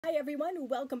Hi everyone,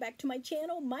 welcome back to my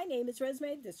channel. My name is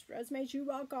Rosemary. This is Rosemary's You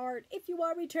Rock Art. If you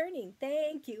are returning,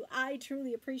 thank you. I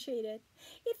truly appreciate it.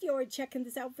 If you're checking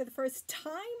this out for the first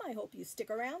time, I hope you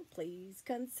stick around. Please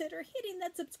consider hitting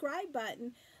that subscribe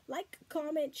button. Like,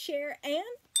 comment, share, and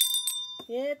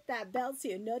hit that bell so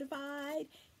you're notified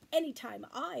anytime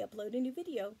I upload a new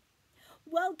video.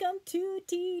 Welcome to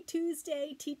Tea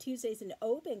Tuesday. Tea Tuesday is an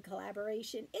open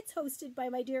collaboration. It's hosted by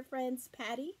my dear friends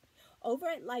Patty over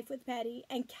at Life with Patty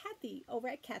and Kathy over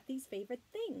at Kathy's Favorite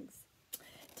Things.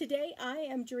 Today I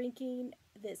am drinking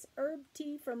this herb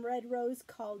tea from Red Rose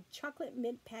called Chocolate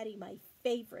Mint Patty, my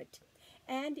favorite.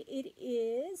 And it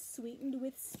is sweetened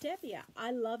with stevia.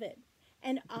 I love it.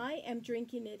 And I am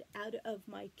drinking it out of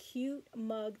my cute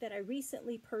mug that I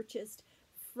recently purchased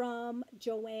from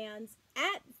Joann's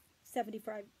at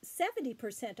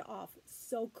 70% off.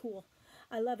 So cool.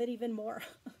 I love it even more.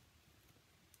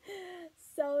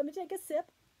 So let me take a sip.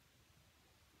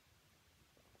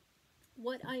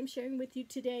 What I'm sharing with you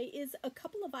today is a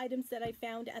couple of items that I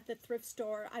found at the thrift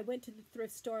store. I went to the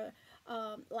thrift store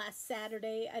last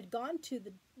Saturday. I'd gone to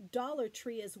the Dollar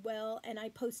Tree as well, and I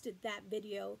posted that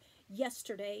video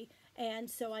yesterday. And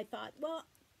so I thought, well,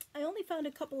 I only found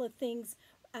a couple of things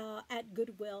at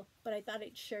Goodwill, but I thought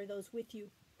I'd share those with you.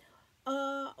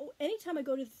 Anytime I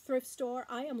go to the thrift store,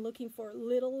 I am looking for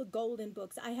little golden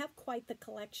books. I have quite the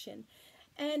collection.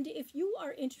 And if you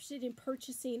are interested in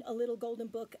purchasing a little golden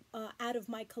book out of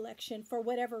my collection for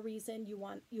whatever reason, you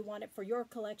want it for your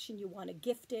collection, you want to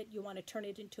gift it, you want to turn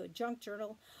it into a junk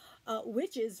journal,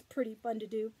 which is pretty fun to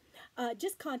do,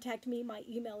 just contact me. My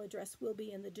email address will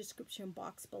be in the description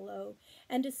box below.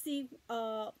 And to see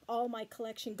all my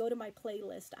collection, go to my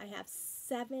playlist. I have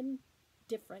 7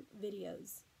 different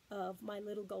videos of my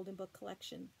little golden book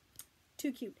collection.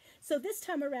 Too cute. So this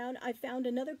time around, I found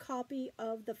another copy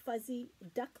of the Fuzzy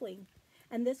Duckling,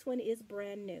 and this one is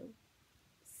brand new.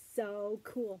 So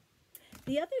cool.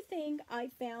 The other thing I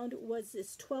found was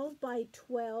this 12 by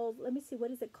 12, let me see,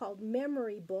 what is it called?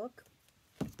 Memory book.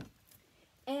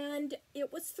 And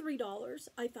it was $3.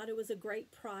 I thought it was a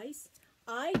great price.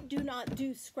 I do not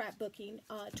do scrapbooking,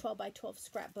 12 by 12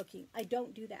 scrapbooking. I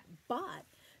don't do that. But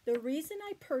the reason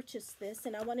I purchased this,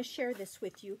 and I want to share this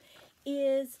with you,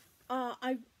 is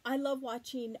I love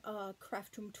watching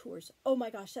craft room tours. Oh my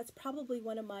gosh, that's probably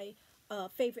one of my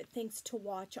favorite things to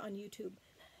watch on YouTube.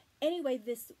 Anyway,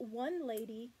 this one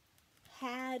lady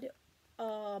had,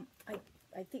 I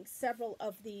think, several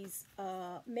of these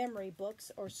memory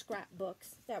books or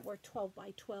scrapbooks that were 12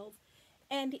 by 12.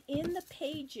 And in the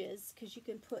pages, because you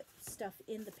can put stuff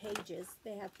in the pages,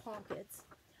 they have pockets,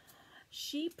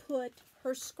 she put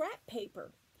her scrap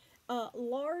paper.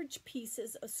 Large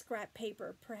pieces of scrap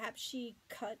paper. Perhaps she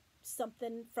cut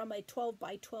something from a 12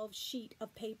 by 12 sheet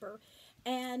of paper,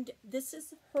 and this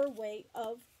is her way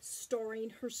of storing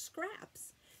her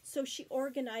scraps. So she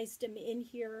organized them in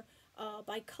here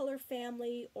by color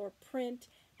family or print,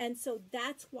 and so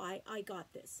that's why I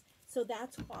got this. So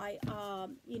that's why,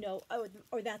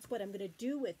 or that's what I'm going to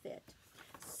do with it.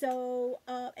 So,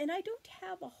 and I don't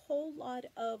have a whole lot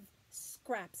of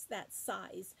scraps that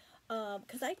size.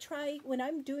 Because I try, when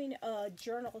I'm doing a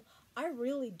journal, I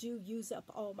really do use up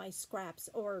all my scraps,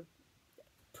 or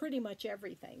pretty much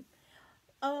everything.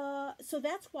 So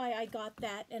that's why I got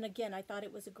that, and again, I thought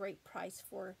it was a great price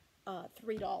for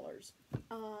 $3.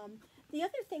 The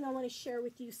other thing I want to share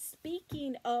with you,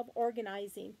 speaking of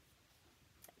organizing,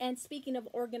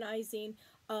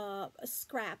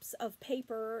 scraps of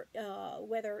paper,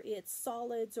 whether it's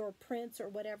solids or prints or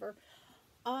whatever,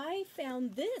 I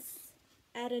found this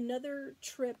at another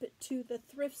trip to the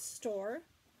thrift store.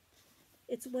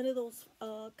 It's one of those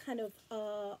kind of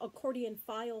accordion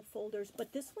file folders,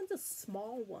 but this one's a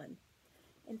small one.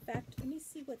 In fact, let me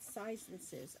see what size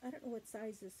this is. I don't know what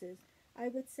size this is. I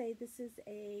would say this is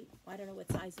I don't know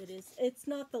what size it is. It's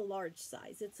not the large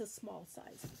size. It's a small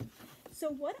size. So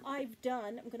what I've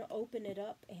done, I'm going to open it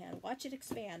up and watch it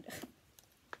expand.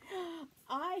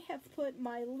 I have put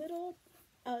my little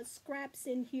scraps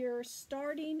in here,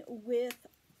 starting with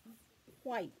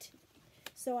white.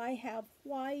 So I have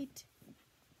white,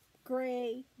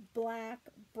 gray, black,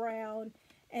 brown,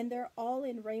 and they're all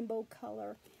in rainbow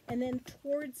color. And then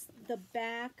towards the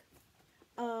back,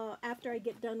 after I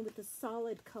get done with the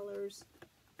solid colors,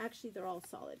 actually they're all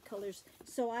solid colors.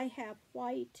 So I have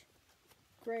white,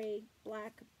 gray,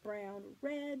 black, brown,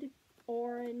 red,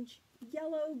 orange,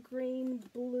 yellow, green,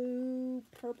 blue,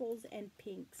 purples, and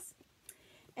pinks.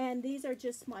 And these are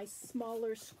just my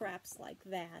smaller scraps like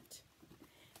that.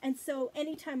 And so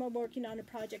anytime I'm working on a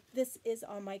project, this is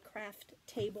on my craft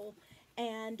table.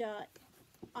 And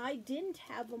I didn't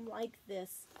have them like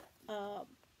this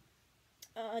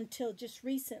until just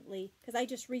recently, because I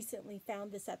just recently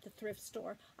found this at the thrift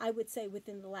store. I would say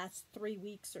within the last 3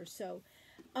 weeks or so.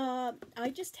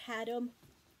 I just had them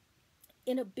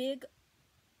in a big,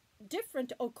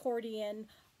 different accordion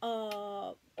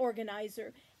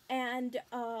organizer, and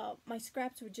my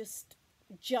scraps were just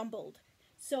jumbled.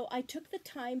 So I took the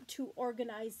time to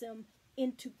organize them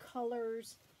into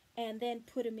colors and then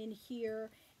put them in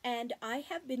here. And I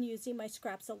have been using my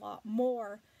scraps a lot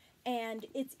more, and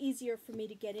it's easier for me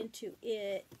to get into.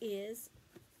 It is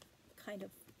kind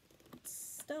of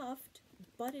stuffed,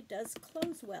 but it does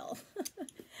close well.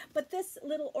 But this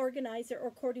little organizer or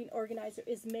accordion organizer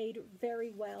is made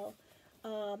very well,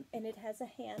 and it has a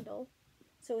handle,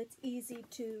 so it's easy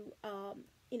to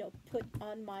put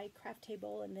on my craft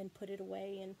table and then put it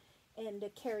away and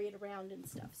carry it around and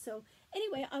stuff. So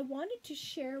anyway, I wanted to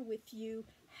share with you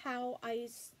how I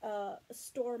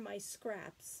store my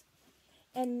scraps,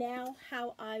 and now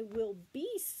how I will be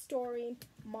storing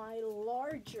my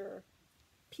larger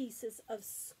pieces of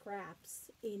scraps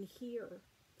in here.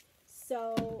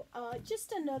 So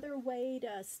just another way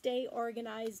to stay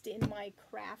organized in my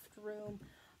craft room.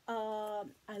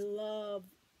 I love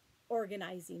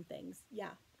organizing things.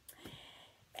 Yeah.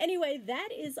 Anyway, that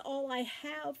is all I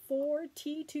have for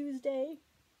Tea Tuesday.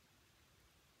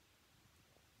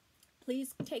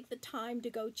 Please take the time to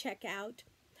go check out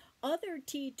other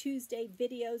Tea Tuesday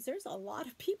videos. There's a lot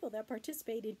of people that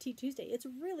participate in Tea Tuesday. It's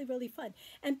really, really fun.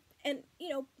 And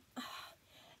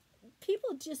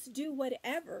people just do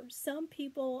whatever. Some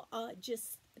people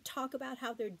just talk about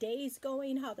how their day's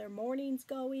going, how their morning's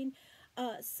going.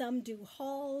 Some do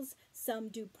hauls, some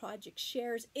do project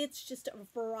shares. It's just a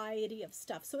variety of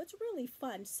stuff. So it's really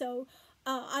fun. So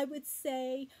I would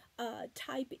say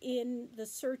type in the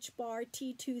search bar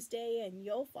Tea Tuesday and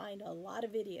you'll find a lot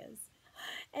of videos.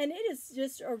 And it is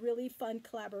just a really fun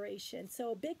collaboration.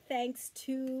 So big thanks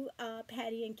to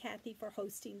Patty and Kathy for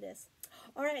hosting this.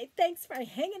 All right, thanks for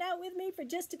hanging out with me for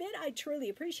just a bit. I truly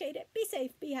appreciate it. Be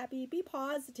safe, be happy, be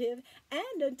positive,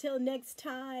 and until next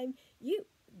time, you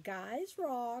guys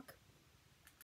rock.